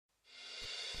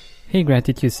Hey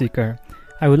Gratitude Seeker,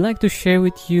 I would like to share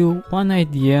with you one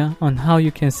idea on how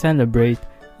you can celebrate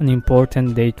an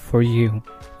important date for you.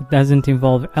 It doesn't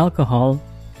involve alcohol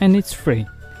and it's free.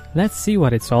 Let's see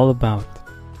what it's all about.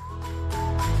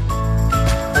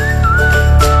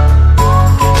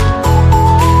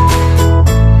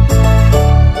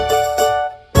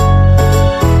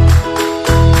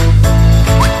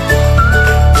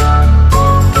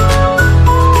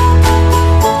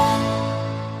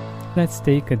 Let's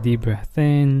take a deep breath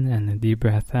in and a deep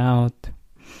breath out.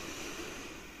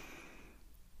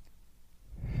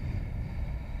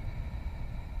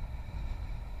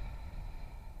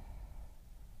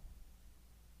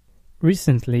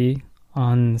 Recently,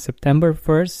 on September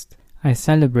 1st, I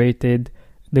celebrated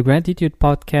the Gratitude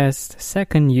Podcast's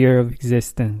second year of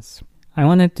existence. I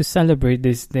wanted to celebrate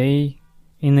this day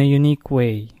in a unique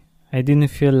way. I didn't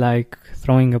feel like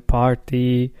throwing a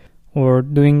party or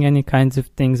doing any kinds of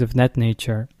things of that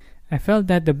nature. I felt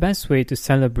that the best way to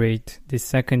celebrate this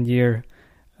second year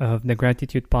of the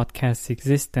Gratitude Podcast's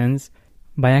existence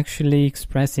by actually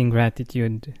expressing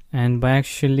gratitude and by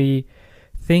actually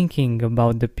thinking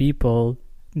about the people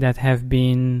that have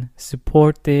been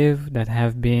supportive, that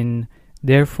have been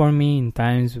there for me in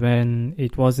times when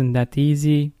it wasn't that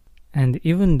easy. And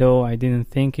even though I didn't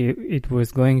think it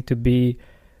was going to be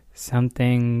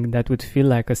something that would feel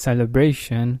like a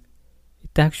celebration,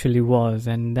 it actually was,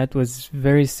 and that was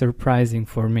very surprising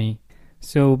for me.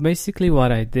 So basically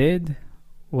what I did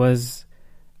was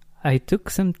I took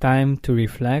some time to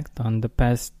reflect on the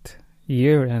past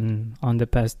year and on the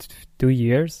past 2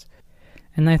 years,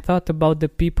 and I thought about the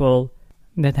people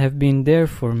that have been there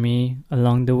for me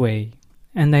along the way.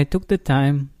 And I took the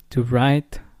time to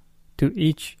write to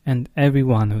each and every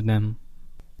one of them,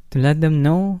 to let them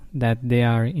know that they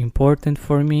are important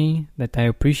for me, that I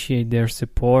appreciate their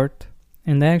support.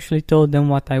 And I actually told them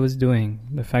what I was doing,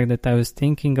 the fact that I was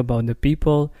thinking about the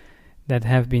people that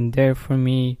have been there for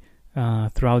me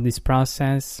throughout this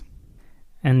process,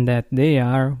 and that they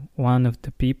are one of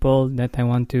the people that I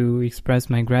want to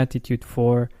express my gratitude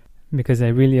for, because I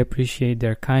really appreciate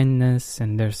their kindness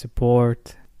and their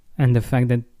support and the fact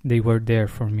that they were there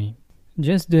for me.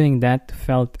 Just doing that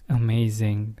felt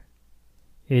amazing.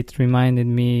 It reminded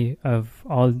me of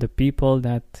all the people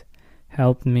that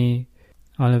helped me,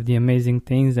 all of the amazing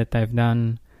things that I've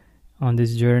done on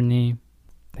this journey,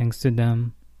 thanks to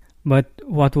them. But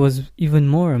what was even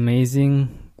more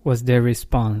amazing was their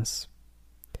response.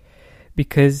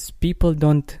 Because people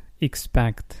don't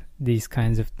expect these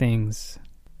kinds of things.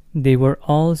 They were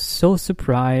all so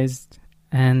surprised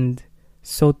and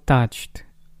so touched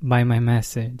by my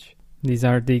message. These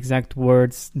are the exact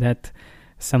words that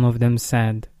some of them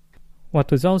said.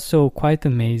 What was also quite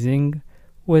amazing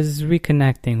was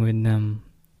reconnecting with them.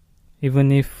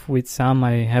 Even if with some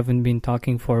I haven't been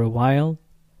talking for a while,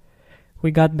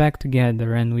 we got back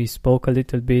together and we spoke a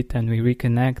little bit and we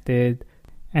reconnected,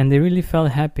 and they really felt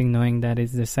happy knowing that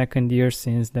it's the second year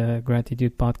since the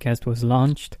Gratitude Podcast was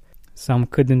launched. Some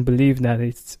couldn't believe that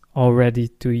it's already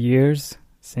 2 years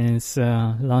since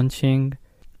launching,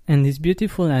 and this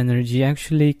beautiful energy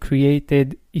actually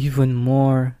created even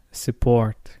more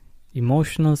support,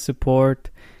 emotional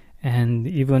support, and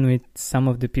even with some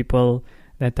of the people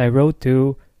that I wrote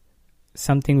to,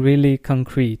 something really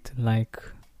concrete, like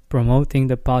promoting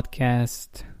the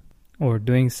podcast or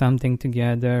doing something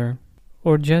together,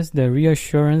 or just the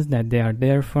reassurance that they are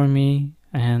there for me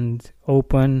and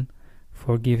open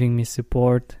for giving me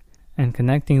support and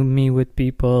connecting me with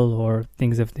people or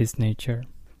things of this nature.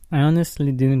 I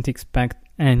honestly didn't expect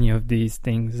any of these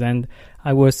things, and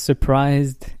I was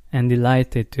surprised and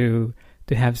delighted to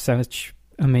have such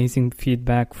amazing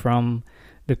feedback from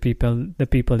the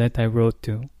people that I wrote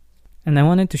to. And I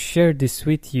wanted to share this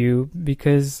with you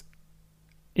because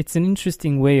it's an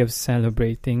interesting way of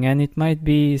celebrating, and it might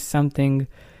be something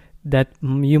that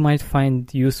you might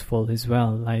find useful as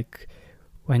well. Like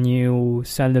when you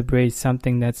celebrate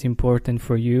something that's important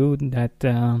for you,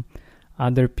 that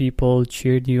other people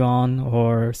cheered you on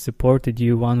or supported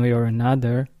you one way or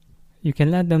another, you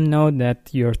can let them know that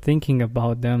you're thinking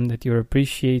about them, that you're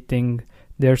appreciating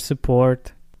their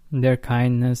support, their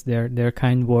kindness, their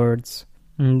kind words.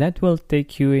 And that will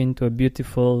take you into a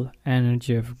beautiful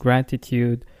energy of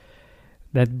gratitude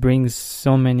that brings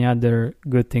so many other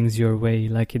good things your way,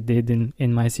 like it did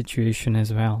in my situation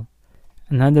as well.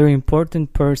 Another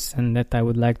important person that I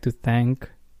would like to thank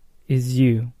is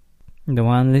you, the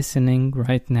one listening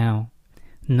right now.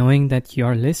 Knowing that you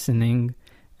are listening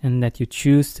and that you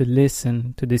choose to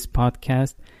listen to this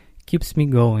podcast keeps me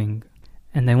going.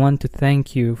 And I want to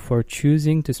thank you for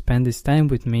choosing to spend this time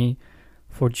with me,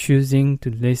 for choosing to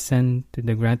listen to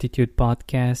the Gratitude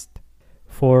Podcast,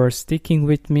 for sticking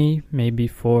with me, maybe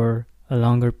for a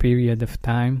longer period of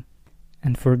time,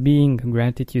 and for being a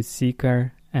gratitude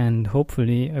seeker and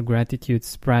hopefully a gratitude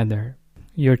spreader.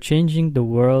 You're changing the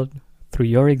world through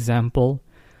your example,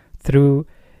 through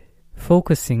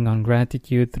focusing on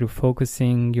gratitude, through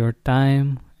focusing your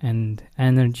time and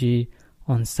energy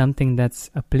on something that's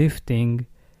uplifting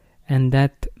and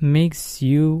that makes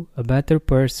you a better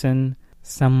person,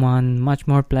 someone much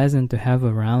more pleasant to have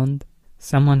around,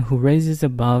 someone who raises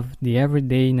above the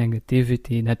everyday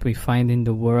negativity that we find in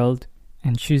the world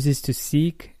and chooses to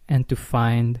seek and to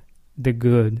find the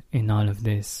good in all of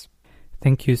this.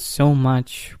 Thank you so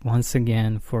much once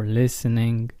again for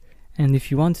listening. And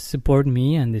if you want to support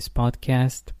me and this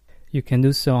podcast, you can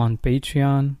do so on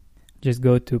Patreon. Just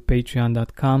go to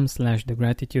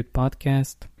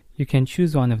patreon.com/thegratitudepodcast. You can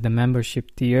choose one of the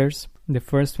membership tiers. The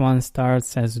first one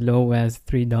starts as low as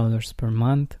 $3 per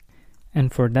month.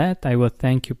 And for that, I will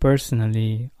thank you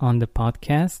personally on the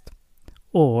podcast.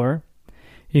 Or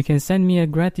you can send me a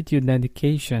gratitude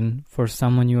dedication for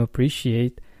someone you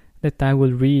appreciate that I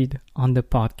will read on the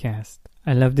podcast.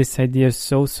 I love this idea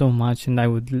so much, and I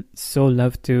would so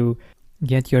love to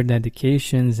get your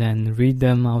dedications and read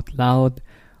them out loud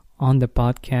on the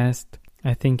podcast.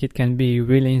 I think it can be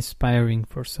really inspiring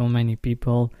for so many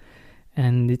people,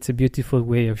 and it's a beautiful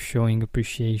way of showing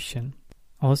appreciation.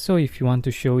 Also, if you want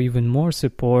to show even more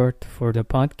support for the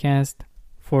podcast,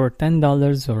 for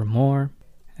 $10 or more,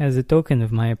 as a token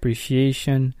of my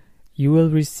appreciation, you will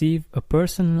receive a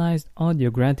personalized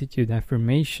audio gratitude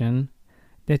affirmation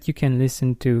that you can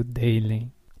listen to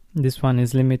daily. This one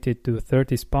is limited to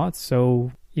 30 spots,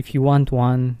 so if you want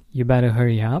one, you better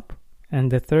hurry up. And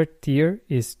the third tier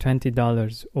is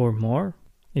 $20 or more,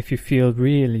 if you feel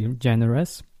really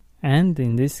generous. And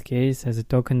in this case, as a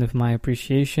token of my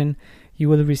appreciation, you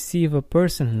will receive a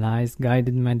personalized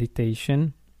guided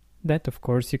meditation that, of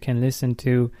course, you can listen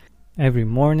to every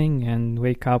morning and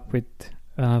wake up with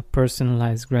a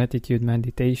personalized gratitude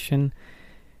meditation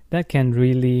that can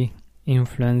really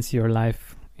influence your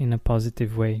life in a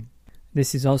positive way.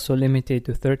 This is also limited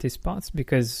to 30 spots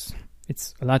because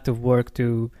it's a lot of work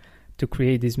to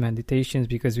create these meditations,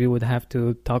 because we would have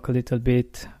to talk a little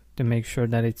bit to make sure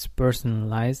that it's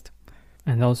personalized,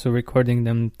 and also recording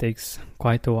them takes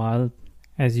quite a while.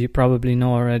 As you probably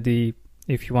know already,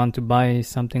 if you want to buy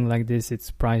something like this, it's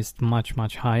priced much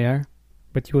higher,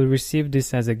 but you will receive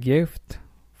this as a gift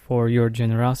for your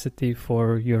generosity,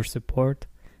 for your support.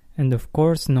 And of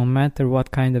course, no matter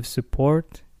what kind of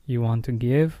support you want to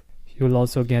give, you'll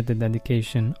also get the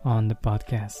dedication on the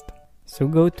podcast. So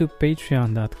go to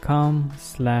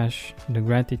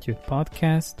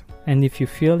patreon.com/thegratitudepodcast, and if you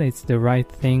feel it's the right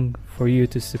thing for you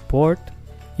to support,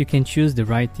 you can choose the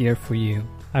right tier for you.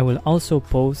 I will also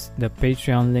post the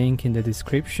Patreon link in the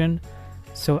description,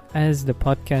 so as the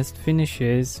podcast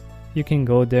finishes, you can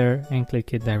go there and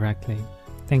click it directly.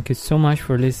 Thank you so much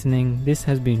for listening. This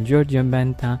has been Giorgio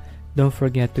Benta. Don't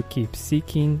forget to keep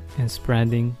seeking and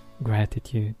spreading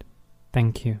gratitude.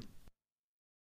 Thank you.